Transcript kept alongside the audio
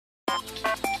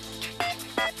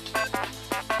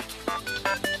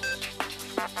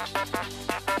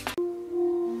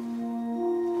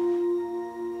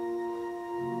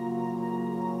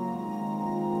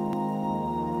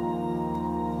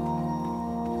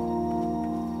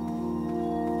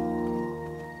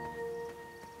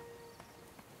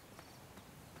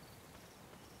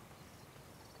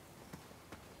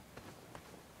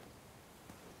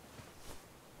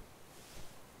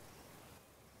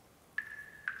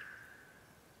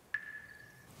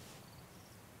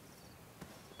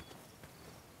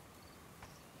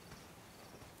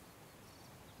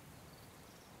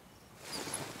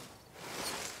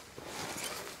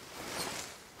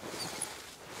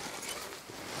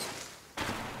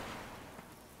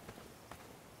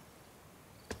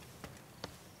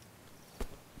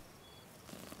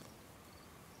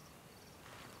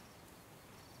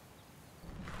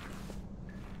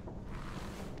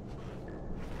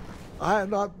I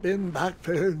had not been back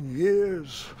there in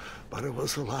years, but it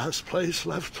was the last place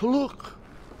left to look.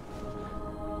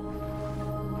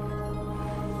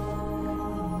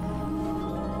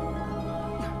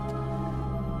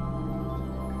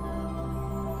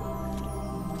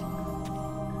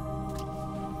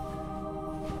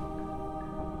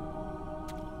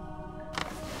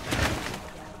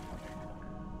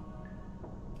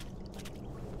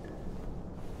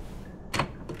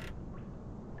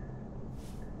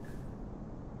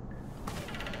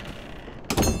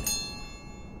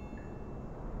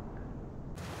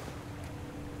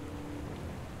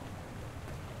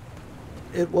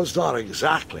 It was not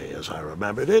exactly as I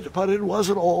remembered it, but it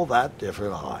wasn't all that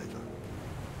different either.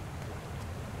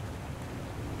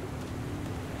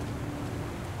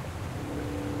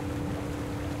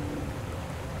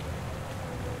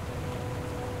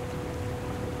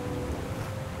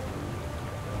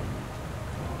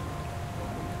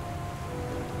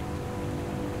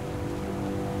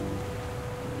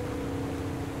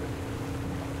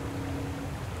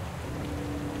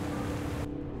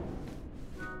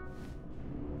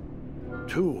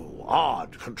 Two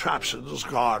odd contraptions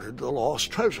guarded the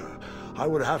lost treasure. I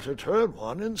would have to turn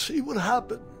one and see what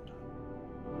happened.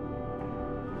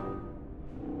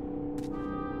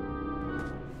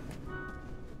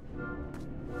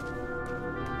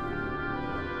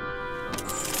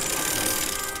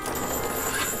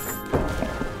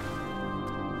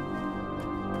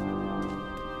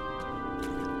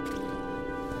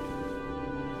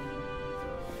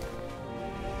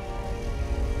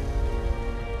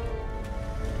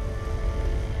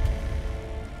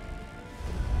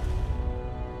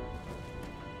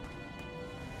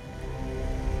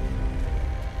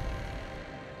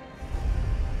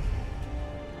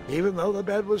 Even though the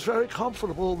bed was very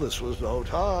comfortable, this was no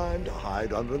time to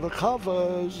hide under the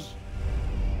covers.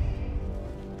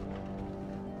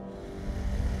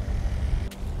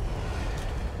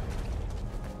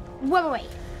 Wait.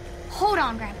 Hold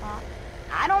on, Grandpa.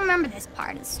 I don't remember this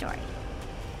part of the story.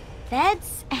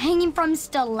 Beds hanging from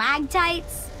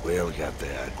stalactites? We'll get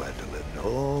there, Gwendolyn.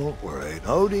 Don't worry.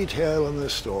 No detail in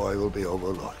this story will be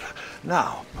overlooked.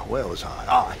 Now, where was I?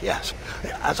 Ah, yes.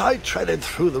 As I treaded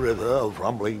through the river of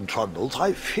rumbling trundles,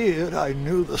 I feared I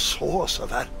knew the source of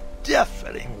that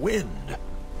deafening wind.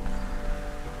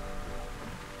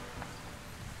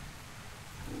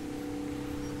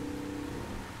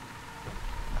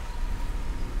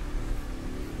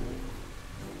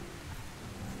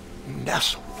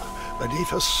 Nestled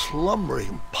beneath a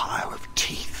slumbering pile of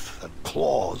teeth and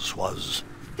claws was...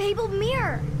 Fabled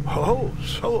mirror! Oh,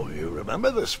 so you remember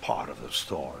this part of the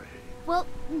story? Well,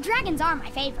 dragons are my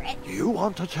favorite. Do you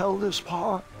want to tell this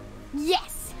part?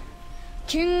 Yes!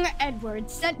 King Edward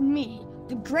sent me,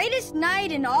 the greatest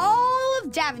knight in all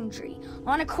of Daventry,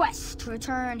 on a quest to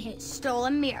return his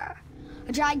stolen mirror.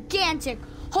 A gigantic,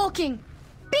 hulking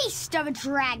beast of a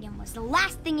dragon was the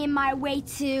last thing in my way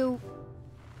to...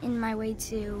 My way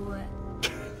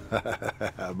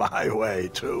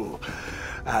to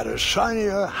add a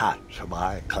shinier hat to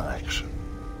my collection.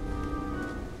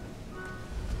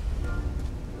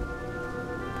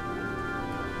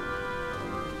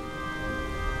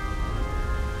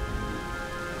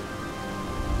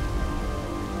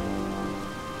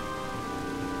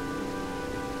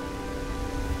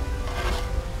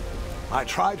 I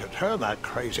tried to turn that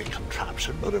crazy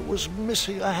contraption, but it was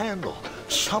missing a handle.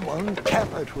 Someone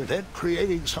tampered with it,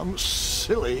 creating some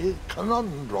silly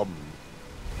conundrum.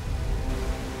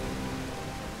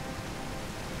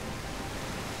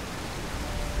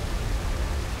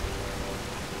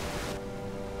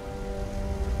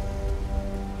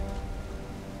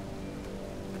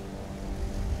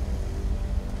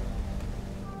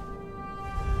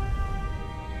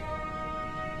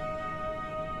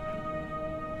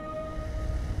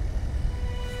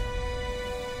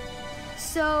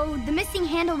 So, the missing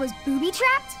handle was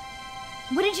booby-trapped?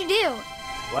 What did you do?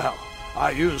 Well,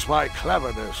 I used my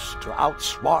cleverness to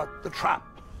outsmart the trap.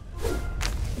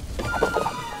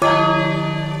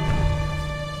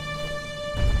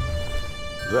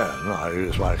 Then I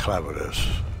used my cleverness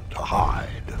to hide.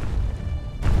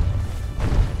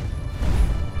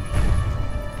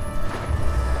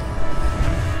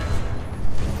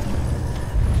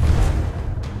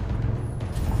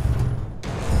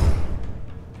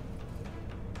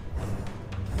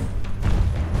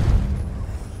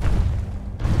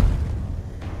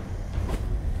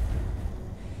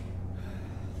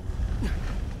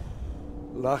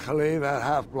 Luckily, that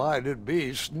half-blinded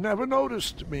beast never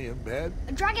noticed me in bed.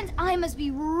 A dragon's eye must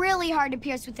be really hard to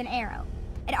pierce with an arrow.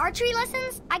 At archery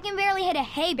lessons, I can barely hit a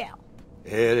hay bale.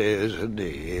 It is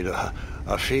indeed a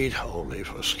feat only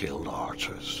for skilled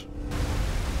archers.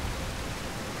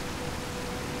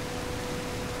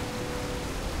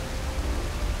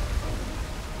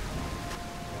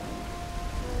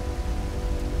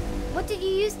 did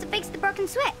you use to fix the broken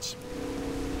switch?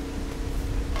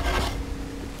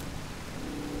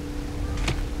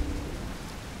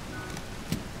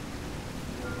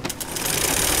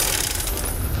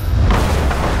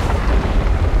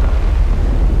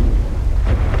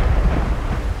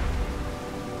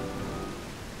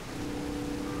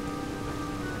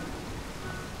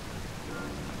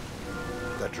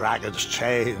 The dragon's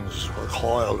chains were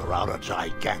coiled around a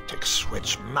gigantic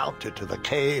switch mounted to the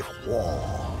cave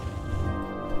wall.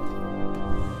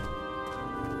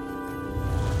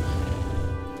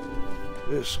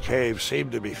 This cave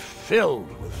seemed to be filled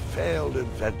with failed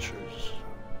adventures.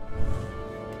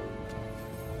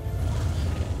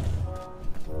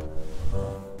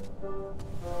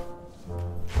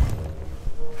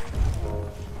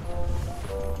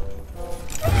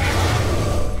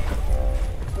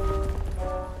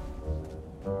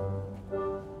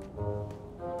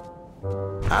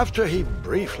 After he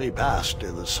briefly basked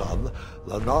in the sun,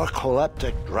 the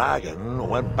narcoleptic dragon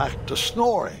went back to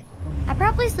snoring. I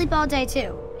probably sleep all day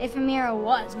too, if Amira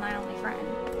was my only friend.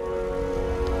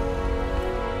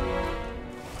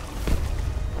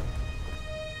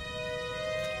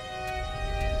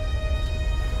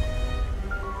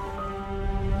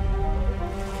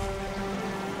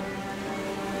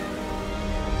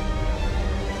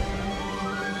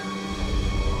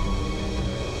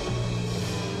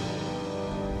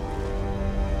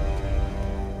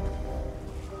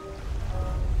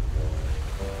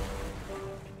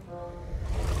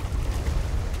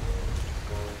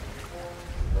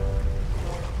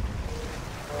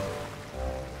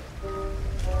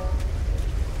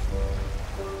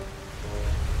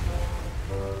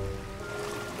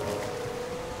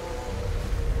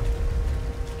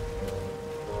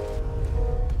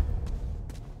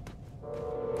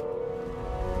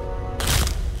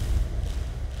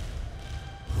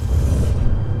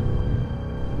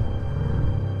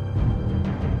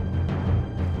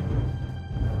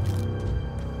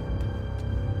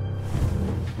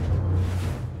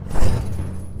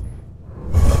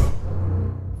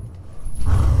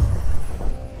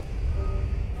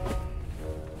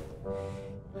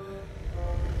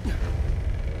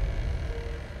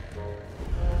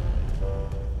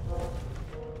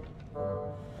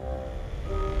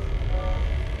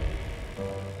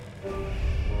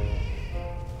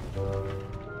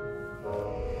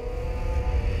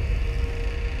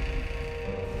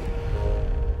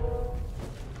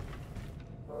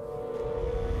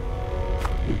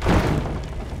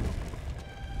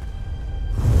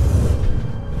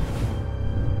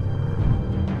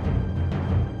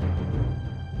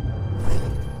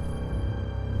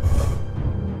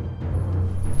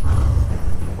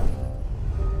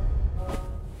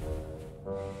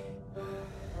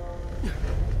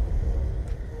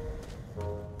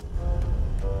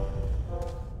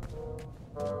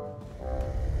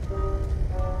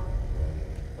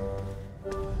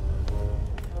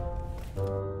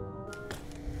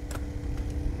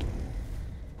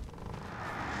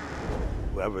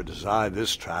 Whoever designed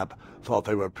this trap thought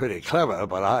they were pretty clever,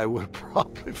 but I would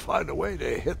probably find a way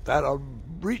to hit that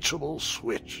unreachable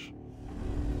switch.